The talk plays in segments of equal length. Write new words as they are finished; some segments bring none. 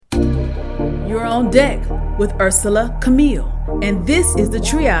You're on deck with Ursula Camille, and this is the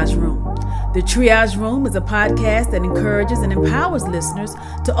Triage Room. The Triage Room is a podcast that encourages and empowers listeners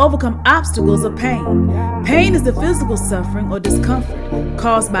to overcome obstacles of pain. Pain is the physical suffering or discomfort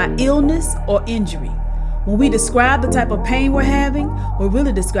caused by illness or injury. When we describe the type of pain we're having, we're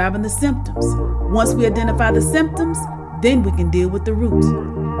really describing the symptoms. Once we identify the symptoms, then we can deal with the root.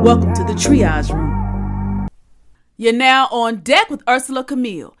 Welcome to the Triage Room. You're now on deck with Ursula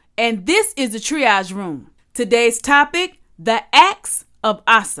Camille, and this is the Triage Room. Today's topic, the Acts of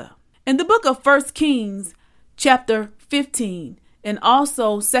Asa. In the book of 1 Kings, chapter 15, and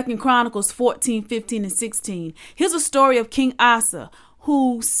also 2 Chronicles 14, 15, and 16, here's a story of King Asa,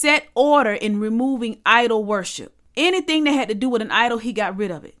 who set order in removing idol worship. Anything that had to do with an idol, he got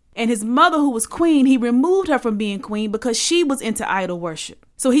rid of it. And his mother, who was queen, he removed her from being queen because she was into idol worship.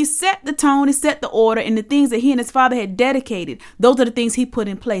 So he set the tone, he set the order, and the things that he and his father had dedicated, those are the things he put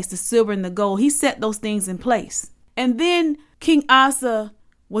in place, the silver and the gold. He set those things in place. And then King Asa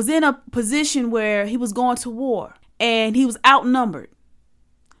was in a position where he was going to war and he was outnumbered.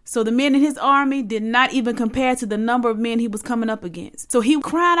 So the men in his army did not even compare to the number of men he was coming up against. So he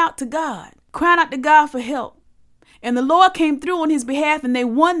cried out to God for help. And the Lord came through on his behalf and they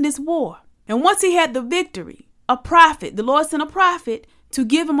won this war. And once he had the victory, the Lord sent a prophet to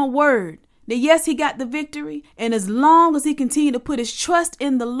give him a word that yes, he got the victory. And as long as he continued to put his trust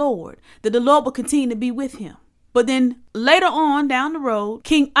in the Lord, that the Lord would continue to be with him. But then later on down the road,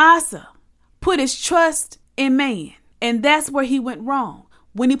 King Asa put his trust in man. And that's where he went wrong.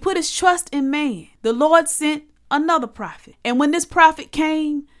 When he put his trust in man, the Lord sent another prophet. And when this prophet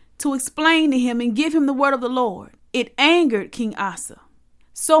came to explain to him and give him the word of the Lord, it angered King Asa.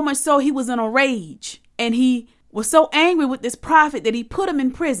 So much so he was in a rage. And he was so angry with this prophet that he put him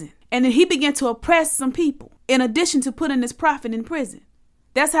in prison. And then he began to oppress some people in addition to putting this prophet in prison.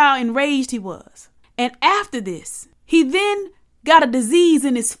 That's how enraged he was. And after this, he then got a disease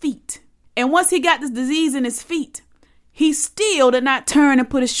in his feet. And once he got this disease in his feet, he still did not turn and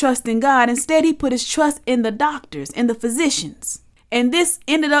put his trust in God. Instead, he put his trust in the doctors and the physicians. And this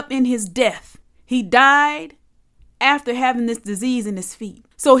ended up in his death. He died after having this disease in his feet.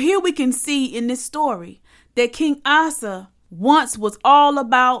 So here we can see in this story that King Asa once was all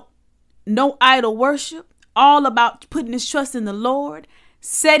about no idol worship, all about putting his trust in the Lord,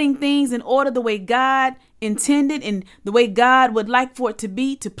 setting things in order the way God intended and the way God would like for it to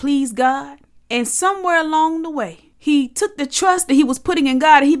be, to please God. And somewhere along the way, he took the trust that he was putting in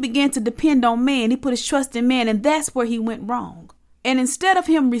God and he began to depend on man. He put his trust in man, and that's where he went wrong. And instead of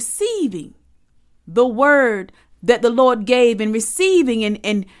him receiving the word that the Lord gave and receiving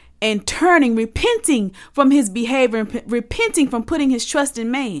and turning, repenting from his behavior and repenting from putting his trust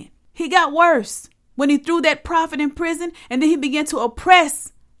in man, he got worse when he threw that prophet in prison, and then he began to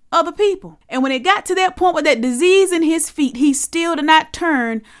oppress other people. And when it got to that point with that disease in his feet, he still did not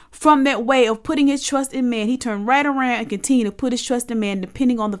turn from that way of putting his trust in man. He turned right around and continued to put his trust in man,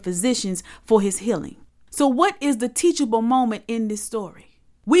 depending on the physicians for his healing. So what is the teachable moment in this story?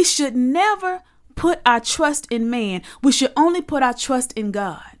 We should never put our trust in man. We should only put our trust in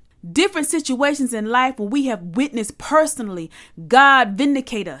God. Different situations in life where we have witnessed personally God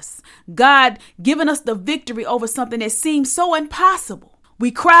vindicate us, God giving us the victory over something that seemed so impossible.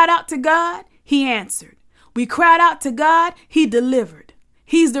 We cried out to God, he answered. We cried out to God, he delivered.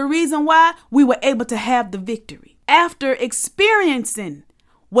 He's the reason why we were able to have the victory. After experiencing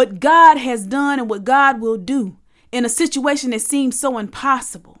what God has done and what God will do in a situation that seems so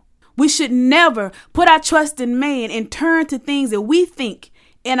impossible, we should never put our trust in man and turn to things that we think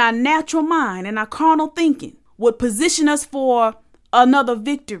in our natural mind and our carnal thinking would position us for another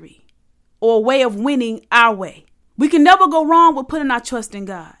victory or a way of winning our way. We can never go wrong with putting our trust in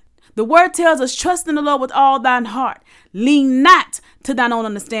God. The word tells us, trust in the Lord with all thine heart. Lean not to thine own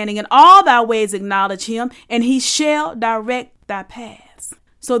understanding. In all thy ways acknowledge him, and he shall direct thy paths.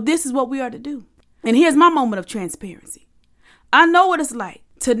 So this is what we are to do. And here's my moment of transparency. I know what it's like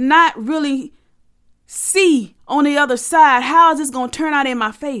to not really see on the other side, how is this going to turn out in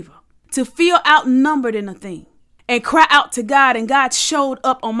my favor? To feel outnumbered in a thing and cry out to God, and God showed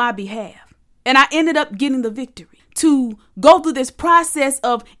up on my behalf. And I ended up getting the victory. To go through this process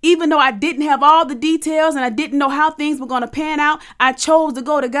of, even though I didn't have all the details and I didn't know how things were going to pan out, I chose to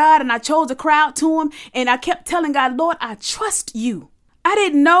go to God and I chose to cry out to him. And I kept telling God, Lord, I trust you. I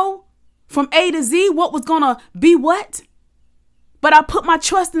didn't know from A to Z what was going to be what, but I put my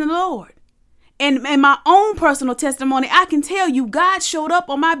trust in the Lord. And in my own personal testimony, I can tell you God showed up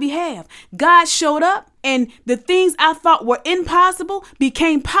on my behalf. God showed up, and the things I thought were impossible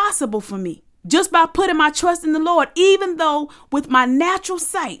became possible for me. Just by putting my trust in the Lord, even though with my natural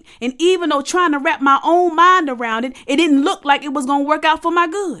sight and even though trying to wrap my own mind around it, it didn't look like it was going to work out for my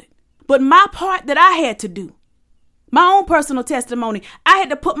good. But my part that I had to do, my own personal testimony, I had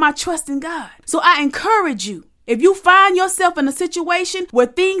to put my trust in God. So I encourage you, if you find yourself in a situation where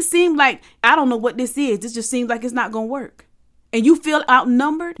things seem like, I don't know what this is, this just seems like it's not going to work, and you feel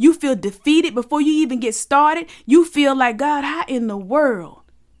outnumbered, you feel defeated before you even get started, you feel like, God, how in the world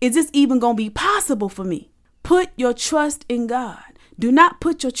is this even going to be possible for me? Put your trust in God. Do not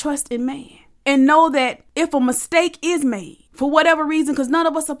put your trust in man. And know that if a mistake is made, for whatever reason, because none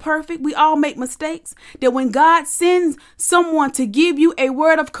of us are perfect, we all make mistakes, that when God sends someone to give you a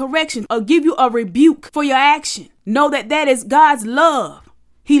word of correction or give you a rebuke for your action, know that that is God's love.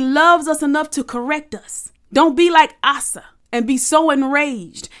 He loves us enough to correct us. Don't be like Asa and be so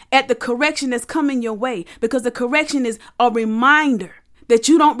enraged at the correction that's coming your way, because the correction is a reminder that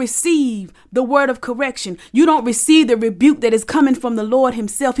you don't receive the word of correction. You don't receive the rebuke that is coming from the Lord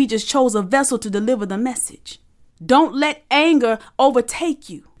himself. He just chose a vessel to deliver the message. Don't let anger overtake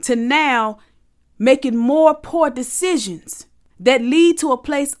you to now making more poor decisions that lead to a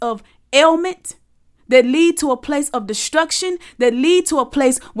place of ailment, that lead to a place of destruction, that lead to a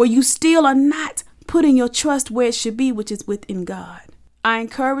place where you still are not putting your trust where it should be, which is within God. I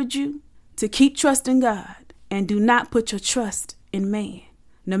encourage you to keep trusting God and do not put your trust in man.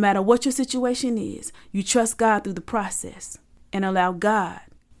 No matter what your situation is, you trust God through the process and allow God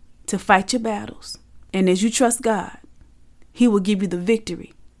to fight your battles. And as you trust God, he will give you the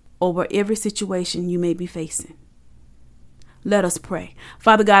victory over every situation you may be facing. Let us pray.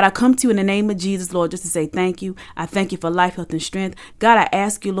 Father God, I come to you in the name of Jesus, Lord, just to say thank you. I thank you for life, health, and strength. God, I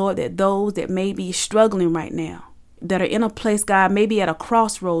ask you, Lord, that those that may be struggling right now, that are in a place, God, maybe at a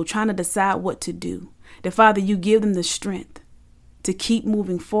crossroad, trying to decide what to do, that, Father, you give them the strength to keep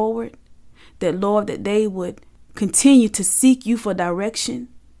moving forward, that, Lord, that they would continue to seek you for direction,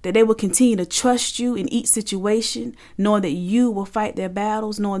 that they will continue to trust you in each situation, knowing that you will fight their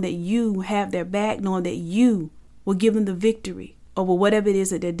battles, knowing that you have their back, knowing that you will give them the victory over whatever it is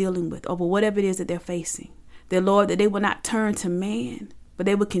that they're dealing with, over whatever it is that they're facing. That, Lord, that they will not turn to man, but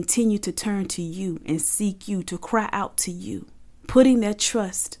they will continue to turn to you and seek you, to cry out to you, putting their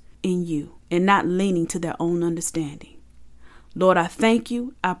trust in you and not leaning to their own understanding. Lord, I thank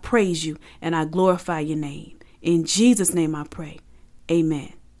you, I praise you, and I glorify your name. In Jesus' name I pray.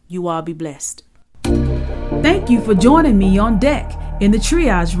 Amen. You all be blessed. Thank you for joining me on deck in the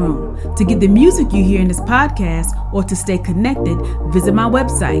Triage Room. To get the music you hear in this podcast or to stay connected, visit my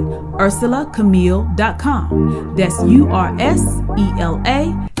website, ursulacamille.com. That's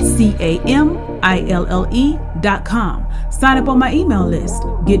URSELACAMILLE.com. Sign up on my email list,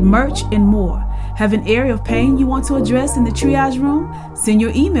 get merch and more. Have an area of pain you want to address in the Triage Room? Send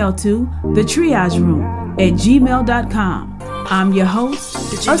your email to thetriageroom@gmail.com. I'm your host,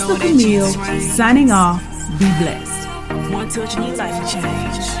 Ursula Camille, signing off. Be blessed. One touch in your life will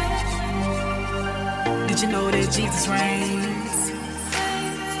change. Did you know that Jesus reigns?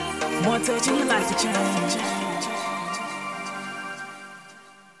 One touch in your life will change.